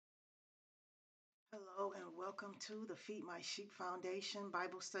Hello and welcome to the Feed My Sheep Foundation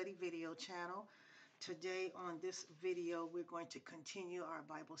Bible Study video channel. Today on this video, we're going to continue our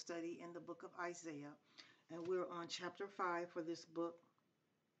Bible study in the book of Isaiah. And we're on chapter 5 for this book.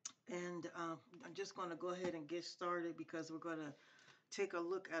 And I'm just going to go ahead and get started because we're going to take a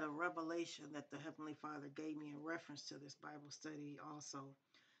look at a revelation that the Heavenly Father gave me in reference to this Bible study also.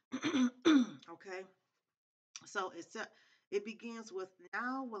 Okay. So it begins with,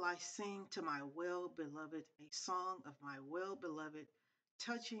 "Now will I sing to my well-beloved a song of my well-beloved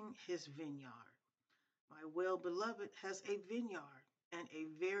touching his vineyard. My well-beloved has a vineyard and a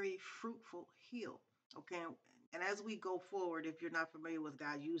very fruitful hill." Okay, and as we go forward, if you're not familiar with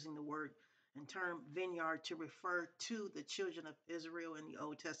God using the word and term vineyard to refer to the children of Israel in the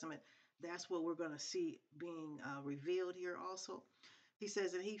Old Testament, that's what we're going to see being revealed here also. He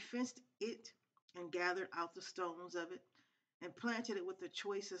says, "And he fenced it and gathered out the stones of it and planted it with the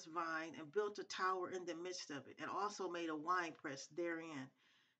choicest vine and built a tower in the midst of it and also made a winepress therein.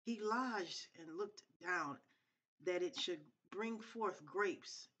 He lodged and looked down that it should bring forth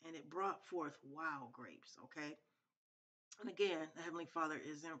grapes, and it brought forth wild grapes." Okay. And again, the Heavenly Father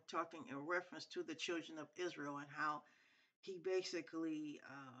is talking in reference to the children of Israel and how he basically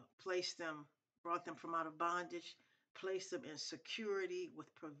brought them from out of bondage, placed them in security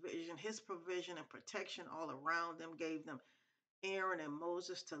with provision, his provision and protection all around them, gave them Aaron and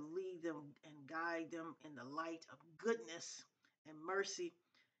Moses to lead them and guide them in the light of goodness and mercy.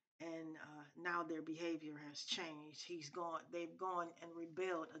 And now their behavior has changed. They've gone and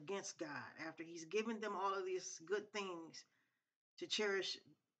rebelled against God after he's given them all of these good things to cherish,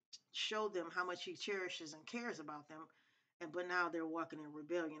 show them how much he cherishes and cares about them. But now they're walking in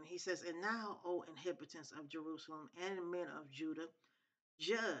rebellion. He says, "And now, O inhabitants of Jerusalem and men of Judah,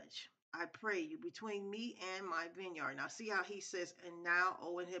 judge, I pray you, between me and my vineyard." Now see how he says, "And now,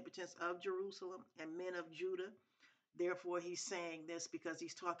 O inhabitants of Jerusalem and men of Judah." Therefore, he's saying this because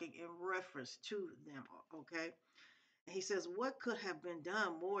he's talking in reference to them. Okay. And he says, "What could have been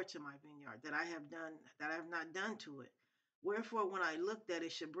done more to my vineyard that I have not done to it? Wherefore, when I looked that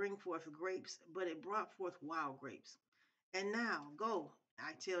it should bring forth grapes, but it brought forth wild grapes. And now go,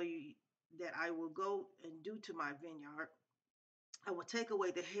 I tell you that I will go and do to my vineyard. I will take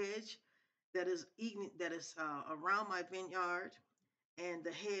away the hedge that is around my vineyard, and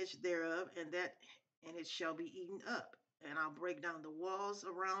the hedge thereof, and it shall be eaten up. And I'll break down the walls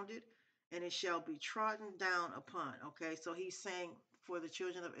around it, and it shall be trodden down upon." Okay, so he's saying for the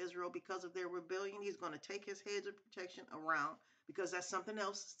children of Israel, because of their rebellion, he's going to take his hedge of protection around, because that's something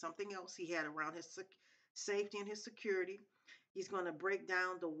else he had around his safety and his security. He's going to break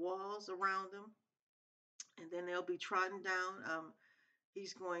down the walls around them, and then they'll be trodden down.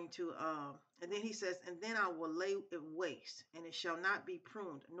 He's going to, and then he says, "And then I will lay it waste, and it shall not be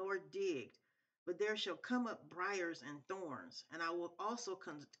pruned nor digged, but there shall come up briars and thorns. And I will also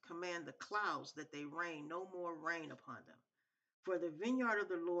command the clouds that they rain no more rain upon them. For the vineyard of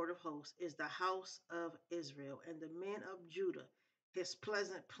the Lord of hosts is the house of Israel, and the men of Judah his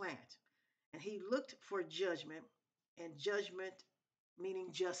pleasant plant. And he looked for judgment, and judgment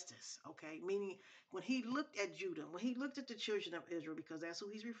meaning justice." Okay, meaning when he looked at Judah, when he looked at the children of Israel, because that's who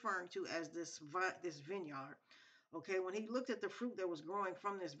he's referring to as this vineyard. Okay, when he looked at the fruit that was growing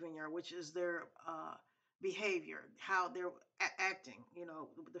from this vineyard, which is their behavior, how they're acting,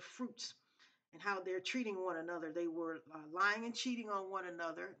 the fruits, and how they're treating one another. They were lying and cheating on one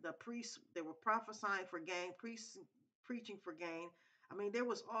another. The priests, they were prophesying for gain, priests preaching for gain. I mean, there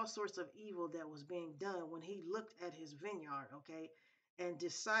was all sorts of evil that was being done when he looked at his vineyard, okay, and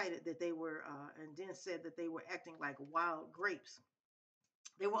decided that they were, and then said that they were acting like wild grapes.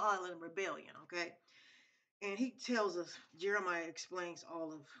 They were all in rebellion, okay? And he tells us, Jeremiah explains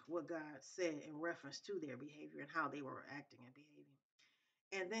all of what God said in reference to their behavior and how they were acting and behaving.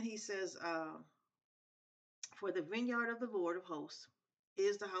 And then he says, "For the vineyard of the Lord of hosts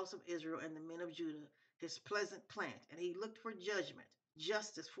is the house of Israel and the men of Judah, his pleasant plant. And he looked for judgment,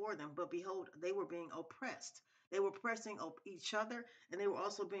 justice for them. But behold, they were being oppressed. They were oppressing each other, and they were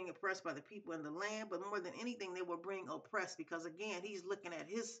also being oppressed by the people in the land. But more than anything, they were being oppressed because, again, he's looking at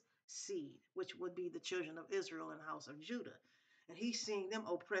his seed, which would be the children of Israel and the house of Judah. And he's seeing them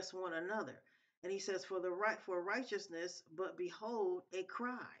oppress one another. And he says, for righteousness, but behold, a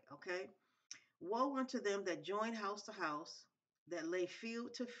cry." Okay. "Woe unto them that join house to house, that lay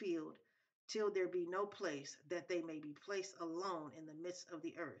field to field, till there be no place, that they may be placed alone in the midst of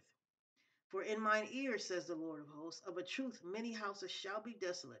the earth. For in mine ears, says the Lord of hosts, of a truth many houses shall be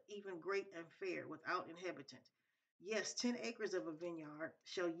desolate, even great and fair, without inhabitant. Yes, 10 acres of a vineyard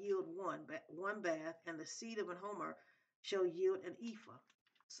shall yield one bath, and the seed of an homer shall yield an ephah.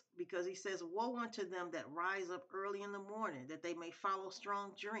 because he says, woe unto them that rise up early in the morning, that they may follow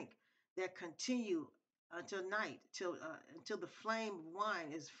strong drink, that continue until night, until the flame of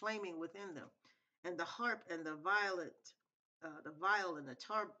wine is flaming within them, and the harp and the viol and the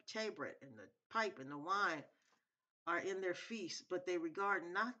tabret and the pipe and the wine are in their feast, but they regard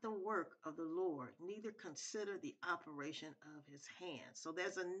not the work of the Lord, neither consider the operation of his hands. So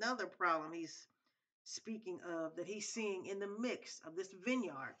there's another problem he's speaking of that he's seeing in the mix of this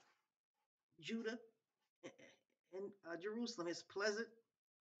vineyard, Judah and Jerusalem, his pleasant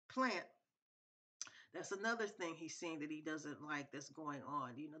plant. That's another thing he's seeing that he doesn't like that's going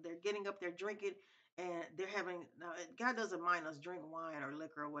on. They're getting up, they're drinking, and they're having. Now, God doesn't mind us drink wine or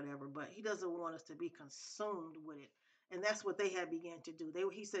liquor or whatever, but he doesn't want us to be consumed with it. And that's what they had began to do.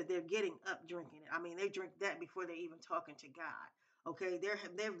 He said they're getting up drinking it. I mean, they drink that before they're even talking to God. Okay,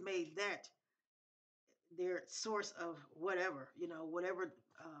 they've made that their source of whatever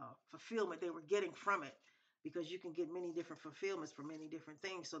fulfillment they were getting from it, because you can get many different fulfillments from many different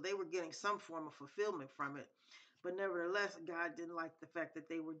things. So they were getting some form of fulfillment from it. But nevertheless, God didn't like the fact that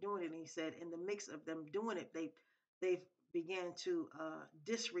they were doing it. And he said in the mix of them doing it, they began to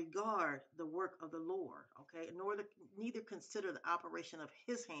disregard the work of the Lord, okay, neither consider the operation of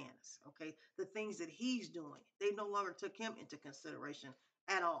his hands, okay, the things that he's doing. They no longer took him into consideration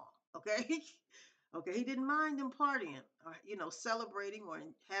at all, okay. Okay, he didn't mind them partying or, celebrating or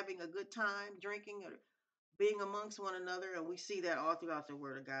having a good time, drinking or being amongst one another. And we see that all throughout the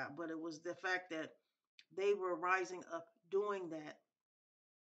word of God. But it was the fact that they were rising up doing that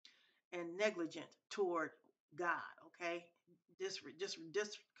and negligent toward God, okay? Just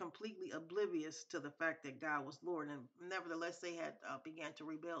completely oblivious to the fact that God was Lord. And nevertheless, they had began to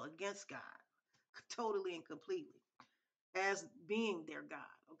rebel against God totally and completely as being their God,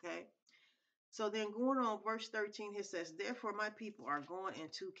 okay? So then going on, verse 13, it says, therefore my people are going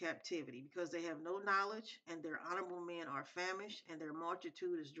into captivity because they have no knowledge, and their honorable men are famished, and their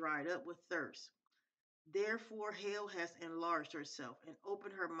multitude is dried up with thirst. Therefore hell has enlarged herself and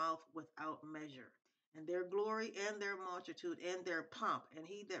opened her mouth without measure, and their glory and their multitude and their pomp, and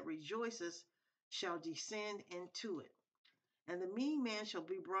he that rejoices shall descend into it. And the mean man shall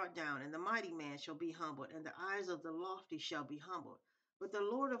be brought down, and the mighty man shall be humbled, and the eyes of the lofty shall be humbled. But the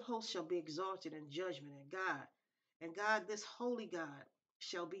Lord of hosts shall be exalted in judgment, and God, this holy God,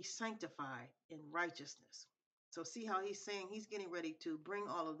 shall be sanctified in righteousness. So see how he's saying he's getting ready to bring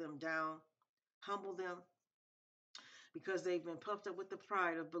all of them down, humble them, because they've been puffed up with the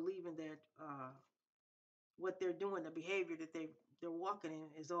pride of believing that what they're doing, the behavior that they're walking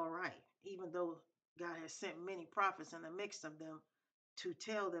in is all right, even though God has sent many prophets in the midst of them to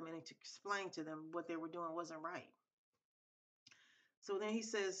tell them and to explain to them what they were doing wasn't right. So then he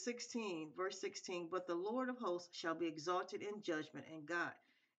says, verse 16, but the Lord of hosts shall be exalted in judgment,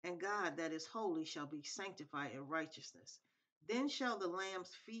 and God that is holy shall be sanctified in righteousness. Then shall the lambs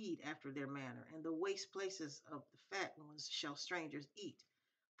feed after their manner, and the waste places of the fat ones shall strangers eat.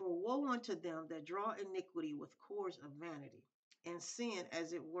 For woe unto them that draw iniquity with cords of vanity, and sin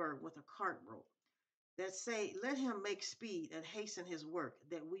as it were with a cart rope, that say, let him make speed and hasten his work,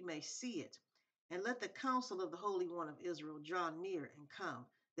 that we may see it. And let the counsel of the Holy One of Israel draw near and come,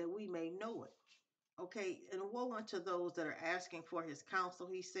 that we may know it. Okay, and woe unto those that are asking for his counsel,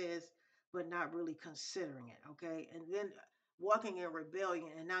 he says, but not really considering it, okay? And then walking in rebellion,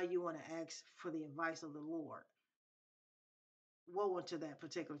 and now you want to ask for the advice of the Lord. Woe unto that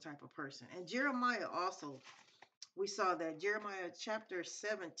particular type of person. And Jeremiah also, we saw that Jeremiah chapter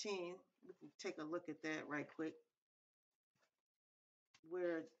 17, we can take a look at that right quick,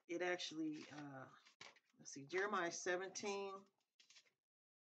 where it actually, let's see, Jeremiah 17,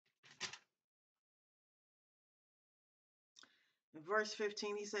 in verse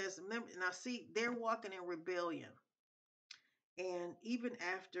 15, he says, now see, they're walking in rebellion. And even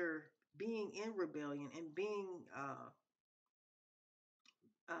after being in rebellion and being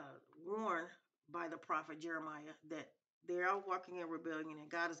warned by the prophet Jeremiah that they are walking in rebellion and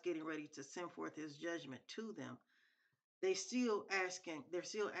God is getting ready to send forth his judgment to them, they're still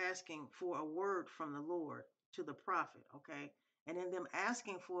asking for a word from the Lord to the prophet, okay? And in them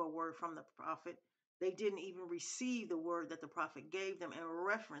asking for a word from the prophet, they didn't even receive the word that the prophet gave them in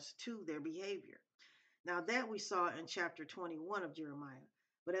reference to their behavior. Now that we saw in chapter 21 of Jeremiah.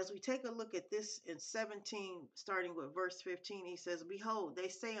 But as we take a look at this in 17, starting with verse 15, he says, behold, they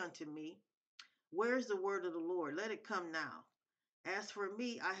say unto me, where is the word of the Lord? Let it come now. As for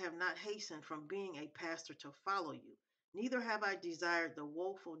me, I have not hastened from being a pastor to follow you. Neither have I desired the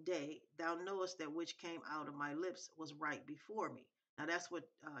woeful day. Thou knowest that which came out of my lips was right before me. Now that's what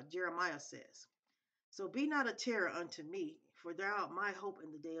Jeremiah says. So be not a terror unto me, for thou art my hope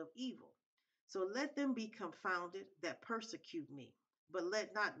in the day of evil. So let them be confounded that persecute me, but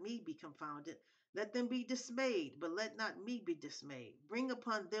let not me be confounded. Let them be dismayed, but let not me be dismayed. Bring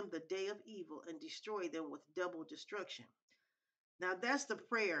upon them the day of evil and destroy them with double destruction. Now that's the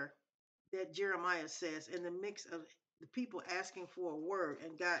prayer that Jeremiah says in the mix of the people asking for a word,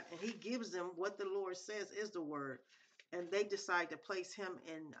 and God, and he gives them what the Lord says is the word, and they decide to place him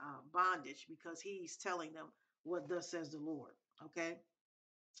in bondage because he's telling them what thus says the Lord. Okay,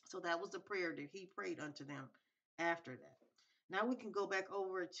 so that was the prayer that he prayed unto them after that. Now we can go back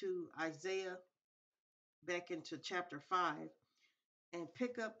over to Isaiah, back into chapter 5, and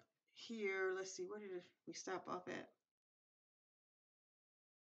pick up here. Let's see, where did we stop off at?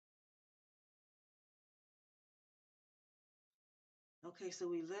 Okay, so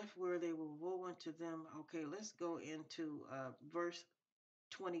we left where they were woe unto them. Okay, let's go into verse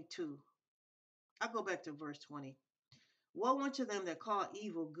 22. I'll go back to verse 20. Woe unto them that call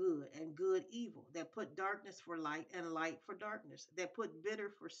evil good and good evil, that put darkness for light and light for darkness, that put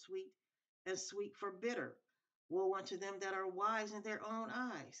bitter for sweet and sweet for bitter. Woe unto them that are wise in their own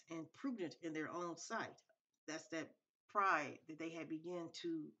eyes and prudent in their own sight. That's that pride that they had begun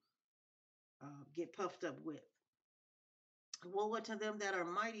to get puffed up with. Woe unto them that are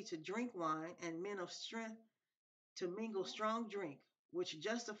mighty to drink wine and men of strength to mingle strong drink, which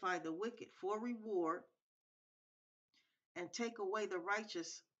justify the wicked for reward and take away the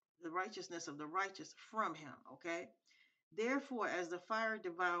righteousness of the righteous from him. Okay. Therefore, as the fire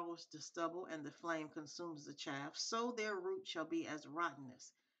devours the stubble and the flame consumes the chaff, so their root shall be as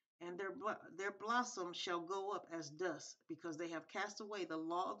rottenness, and their blossom shall go up as dust, because they have cast away the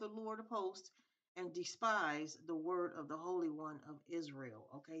law of the Lord of hosts and despise the word of the Holy One of Israel.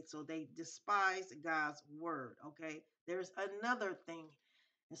 Okay, so they despise God's word. Okay, there's another thing,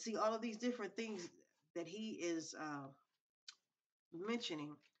 and see all of these different things that he is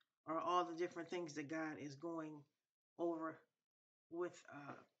mentioning are all the different things that God is going over with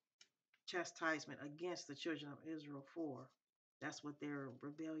chastisement against the children of Israel for. That's what their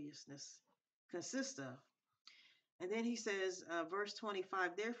rebelliousness consists of. And then he says, verse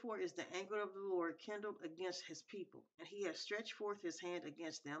 25, therefore is the anger of the Lord kindled against his people, and he has stretched forth his hand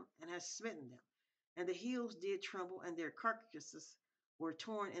against them and has smitten them. And the hills did tremble, and their carcasses were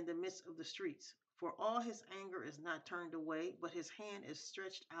torn in the midst of the streets. For all his anger is not turned away, but his hand is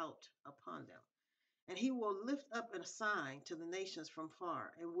stretched out upon them. And he will lift up a sign to the nations from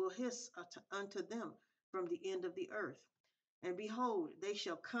far, and will hiss unto them from the end of the earth. And behold, they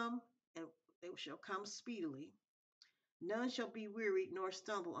shall come, and they shall come speedily. None shall be wearied nor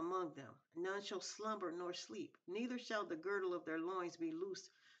stumble among them. None shall slumber nor sleep. Neither shall the girdle of their loins be loosed,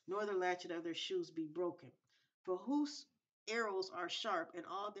 nor the latchet of their shoes be broken. For whose arrows are sharp, and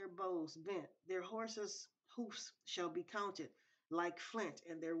all their bows bent, their horses' hoofs shall be counted like flint,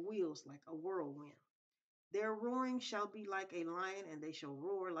 and their wheels like a whirlwind. Their roaring shall be like a lion, and they shall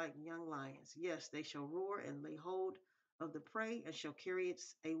roar like young lions. Yes, they shall roar and lay hold of the prey, and shall carry it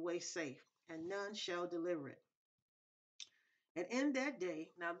away safe, and none shall deliver it. And in that day,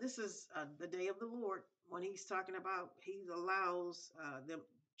 now this is the day of the Lord, when he's talking about, he allows them,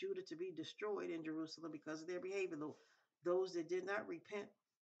 Judah, to be destroyed in Jerusalem because of their behavior. Those that did not repent,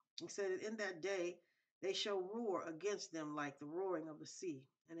 he said, in that day they shall roar against them like the roaring of the sea.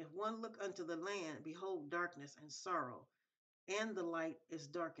 And if one look unto the land, behold darkness and sorrow, and the light is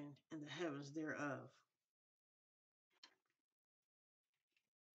darkened in the heavens thereof.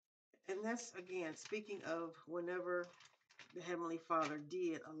 And that's again speaking of whenever the Heavenly Father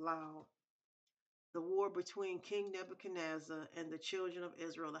did allow the war between King Nebuchadnezzar and the children of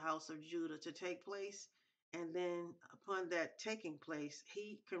Israel, the house of Judah, to take place. And then upon that taking place,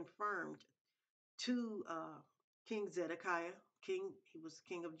 he confirmed to King Zedekiah, he was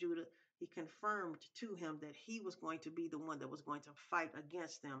king of Judah. He confirmed to him that he was going to be the one that was going to fight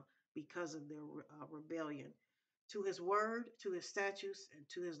against them because of their rebellion to his word, to his statutes, and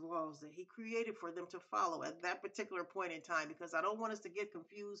to his laws that he created for them to follow at that particular point in time. Because I don't want us to get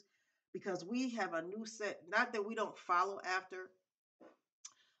confused, because we have a new set, not that we don't follow after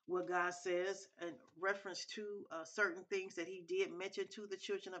what God says in reference to certain things that he did mention to the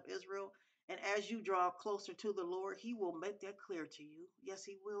children of Israel. And as you draw closer to the Lord, he will make that clear to you. Yes,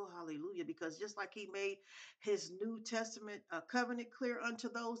 he will. Hallelujah. Because just like he made his New Testament covenant clear unto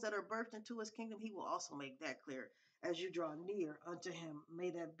those that are birthed into his kingdom, he will also make that clear as you draw near unto him.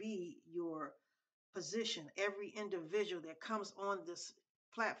 May that be your position. Every individual that comes on this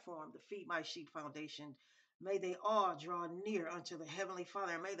platform, the Feed My Sheep Foundation, may they all draw near unto the Heavenly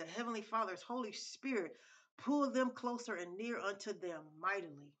Father. And may the Heavenly Father's Holy Spirit pull them closer and near unto them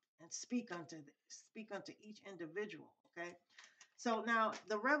mightily, and speak unto each individual. Okay. So now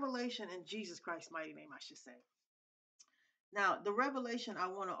the revelation in Jesus Christ's mighty name, I should say. Now, the revelation I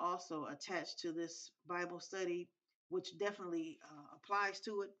want to also attach to this Bible study, which definitely applies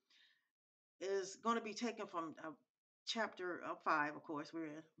to it, is going to be taken from chapter 5, of course. We're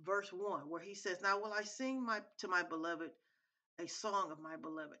in verse 1, where he says, "Now will I sing to my beloved a song of my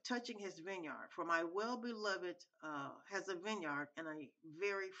beloved, touching his vineyard. For my well beloved has a vineyard and a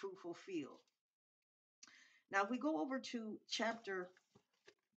very fruitful field." Now, if we go over to chapter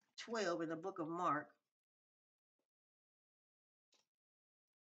 12 in the book of Mark,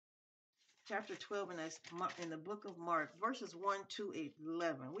 chapter 12 in the book of Mark, verses 1 to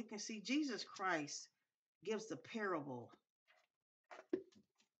 11, we can see Jesus Christ gives the parable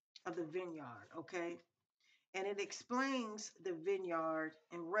of the vineyard, okay? And it explains the vineyard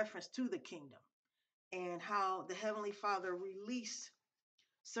in reference to the kingdom and how the Heavenly Father released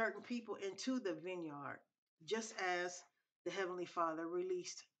certain people into the vineyard, just as the Heavenly Father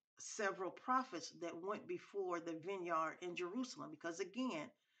released several prophets that went before the vineyard in Jerusalem. Because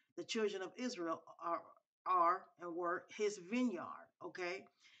again, the children of Israel are and were his vineyard, okay,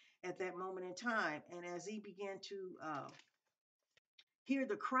 at that moment in time. And as he began to hear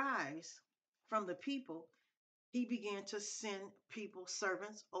the cries from the people, he began to send people,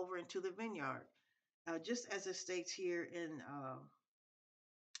 servants, over into the vineyard. Just as it states here in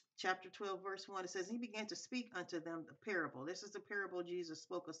chapter 12, verse 1, it says, "He began to speak unto them the parable." This is the parable Jesus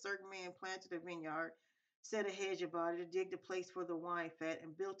spoke. "A certain man planted a vineyard, set a hedge about it, digged a place for the wine fat,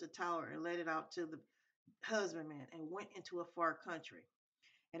 and built a tower and let it out to the husbandman, and went into a far country.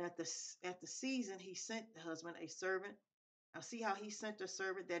 And at the season, he sent the husband a servant. Now, see how he sent a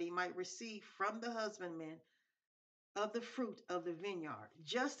servant that he might receive from the husbandman of the fruit of the vineyard,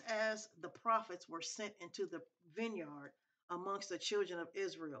 just as the prophets were sent into the vineyard amongst the children of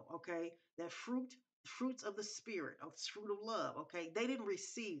Israel." Okay, that fruits of the spirit, of fruit of love. Okay, they didn't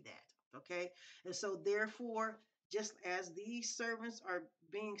receive that. Okay, and so therefore, just as these servants are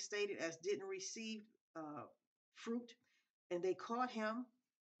being stated as didn't receive fruit, and they caught him,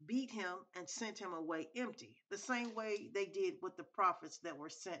 beat him, and sent him away empty, the same way they did with the prophets that were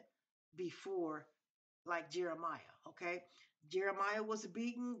sent before, like Jeremiah. Okay, Jeremiah was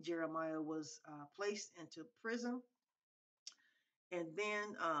beaten, Jeremiah was placed into prison, and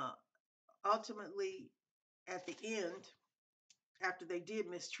then ultimately at the end, after they did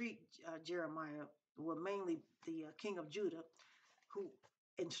mistreat Jeremiah, well, mainly the king of Judah, who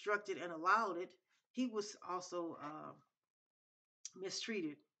instructed and allowed it, he was also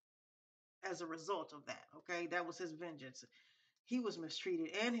mistreated as a result of that. Okay, that was his vengeance. He was mistreated,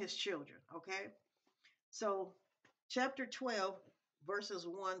 and his children. Okay, so chapter 12, verses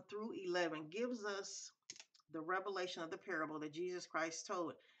 1 through 11 gives us the revelation of the parable that Jesus Christ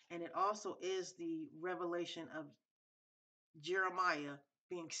told. And it also is the revelation of Jeremiah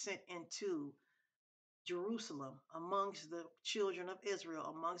being sent into Jerusalem amongst the children of Israel,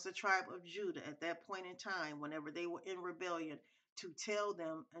 amongst the tribe of Judah at that point in time, whenever they were in rebellion, to tell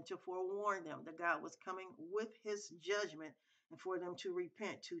them and to forewarn them that God was coming with his judgment and for them to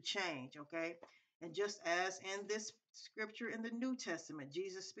repent, to change. Okay. And just as in this scripture in the New Testament,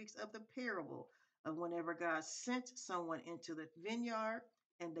 Jesus speaks of the parable of whenever God sent someone into the vineyard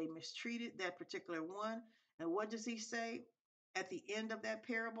and they mistreated that particular one. And what does he say at the end of that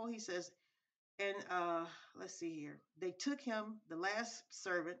parable? He says, and let's see here. They took him, the last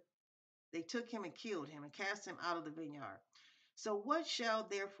servant, they took him and killed him and cast him out of the vineyard. So what shall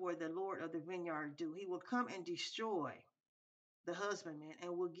therefore the Lord of the vineyard do? He will come and destroy the husbandman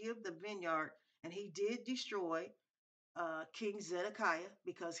and will give the vineyard. And he did destroy King Zedekiah,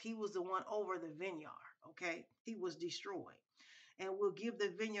 because he was the one over the vineyard. Okay, he was destroyed, and will give the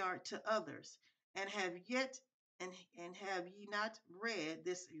vineyard to others. And have yet and have ye not read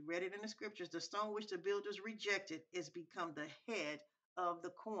this? You read it in the scriptures. The stone which the builders rejected is become the head of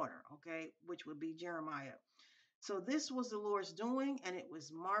the corner. Okay, which would be Jeremiah. So this was the Lord's doing, and it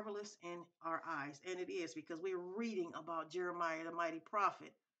was marvelous in our eyes. And it is, because we're reading about Jeremiah, the mighty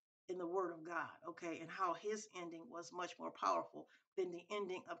prophet, in the Word of God, okay, and how his ending was much more powerful than the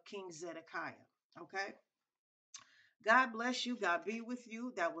ending of King Zedekiah, okay? God bless you. God be with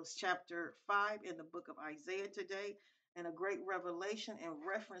you. That was chapter 5 in the book of Isaiah today, and a great revelation in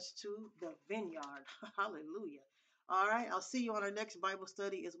reference to the vineyard. Hallelujah. All right, I'll see you on our next Bible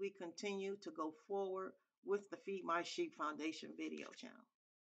study as we continue to go forward with the Feed My Sheep Foundation video channel.